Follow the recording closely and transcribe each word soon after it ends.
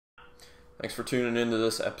Thanks for tuning into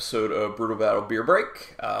this episode of Brutal Battle Beer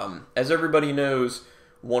Break. As everybody knows,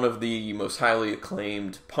 one of the most highly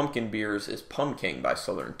acclaimed pumpkin beers is Pumking by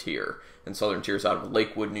Southern Tier. And Southern Tier is out of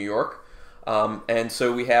Lakewood, New York. And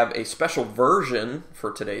so we have a special version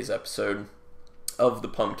for today's episode of the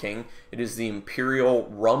Pumking. It is the Imperial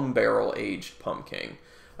Rum Barrel Aged Pumking.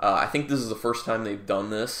 I think this is the first time they've done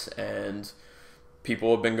this, and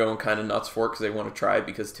people have been going kind of nuts for it because they want to try it,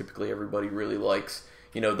 because typically everybody really likes,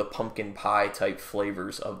 the pumpkin pie type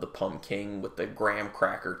flavors of the Pumking with the graham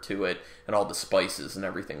cracker to it and all the spices and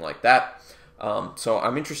everything like that. So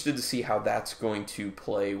I'm interested to see how that's going to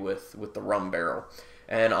play with the rum barrel.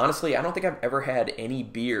 And honestly, I don't think I've ever had any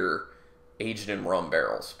beer aged in rum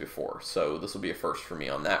barrels before, so this will be a first for me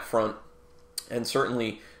on that front. And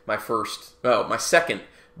certainly my second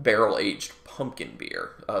barrel-aged pumpkin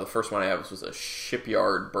beer. The first one I had was a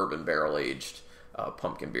Shipyard bourbon barrel-aged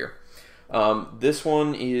pumpkin beer. This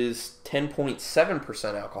one is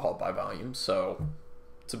 10.7% alcohol by volume, so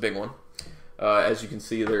it's a big one. As you can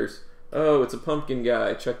see, there's, it's a pumpkin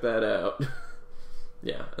guy, check that out.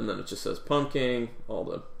 Yeah, and then it just says Pumking, all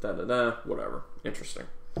the da-da-da, whatever. Interesting.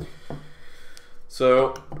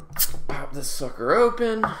 So, pop this sucker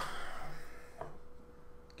open.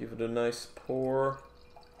 Give it a nice pour.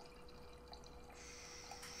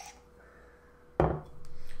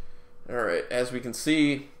 Alright, as we can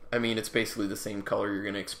see, it's basically the same color you're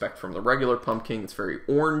going to expect from the regular Pumking. It's very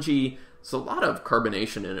orangey. There's a lot of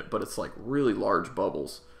carbonation in it, but it's like really large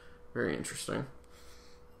bubbles. Very interesting.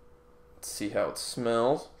 Let's see how it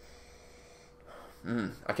smells.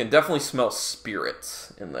 I can definitely smell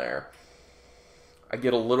spirits in there. I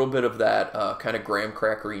get a little bit of that kind of graham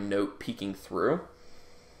crackery note peeking through.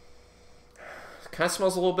 It kind of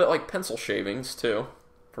smells a little bit like pencil shavings, too,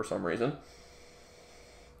 for some reason.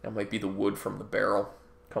 That might be the wood from the barrel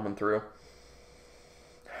coming through.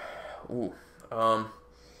 Ooh. And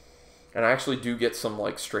I actually do get some,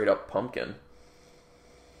 straight up pumpkin.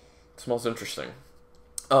 It smells interesting.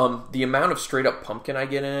 The amount of straight up pumpkin I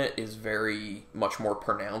get in it is very much more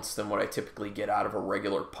pronounced than what I typically get out of a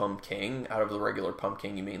regular Pumking. Out of the regular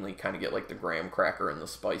Pumking, you mainly kind of get the graham cracker and the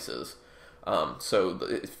spices. So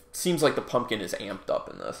it seems like the pumpkin is amped up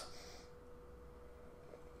in this.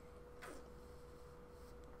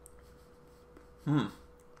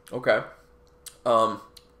 Okay.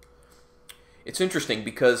 It's interesting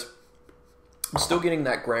because I'm still getting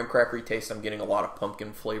that graham crackery taste. I'm getting a lot of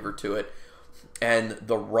pumpkin flavor to it. And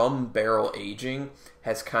the rum barrel aging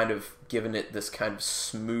has kind of given it this kind of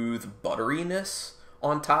smooth butteriness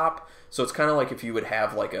on top. So it's kind of like if you would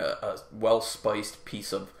have a well-spiced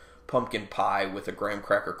piece of pumpkin pie with a graham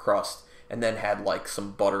cracker crust and then had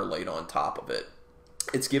some butter laid on top of it.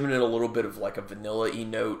 It's given it a little bit of a vanilla-y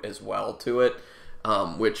note as well to it,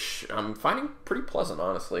 which I'm finding pretty pleasant,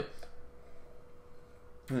 honestly.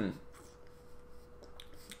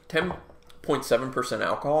 10.7%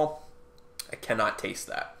 alcohol. I cannot taste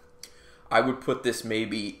that. I would put this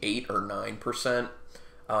maybe 8 or 9%.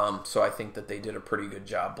 So I think that they did a pretty good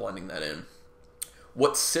job blending that in.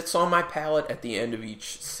 What sits on my palate at the end of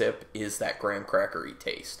each sip is that graham crackery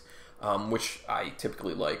taste, which I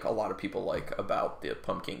typically like. A lot of people like about the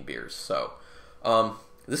Pumking beers. So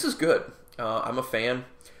this is good. I'm a fan.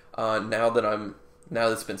 Now that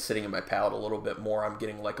it's been sitting in my palate a little bit more, I'm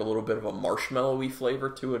getting a little bit of a marshmallowy flavor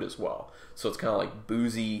to it as well. So it's kind of like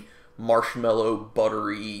boozy, marshmallow,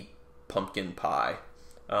 buttery pumpkin pie.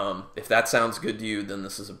 If that sounds good to you, then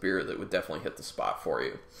this is a beer that would definitely hit the spot for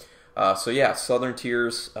you. So yeah, Southern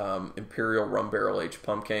Tier's Imperial Rum Barrel Aged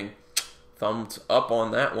Pumking. Thumbs up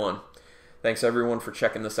on that one. Thanks everyone for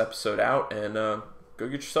checking this episode out, and go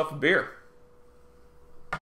get yourself a beer.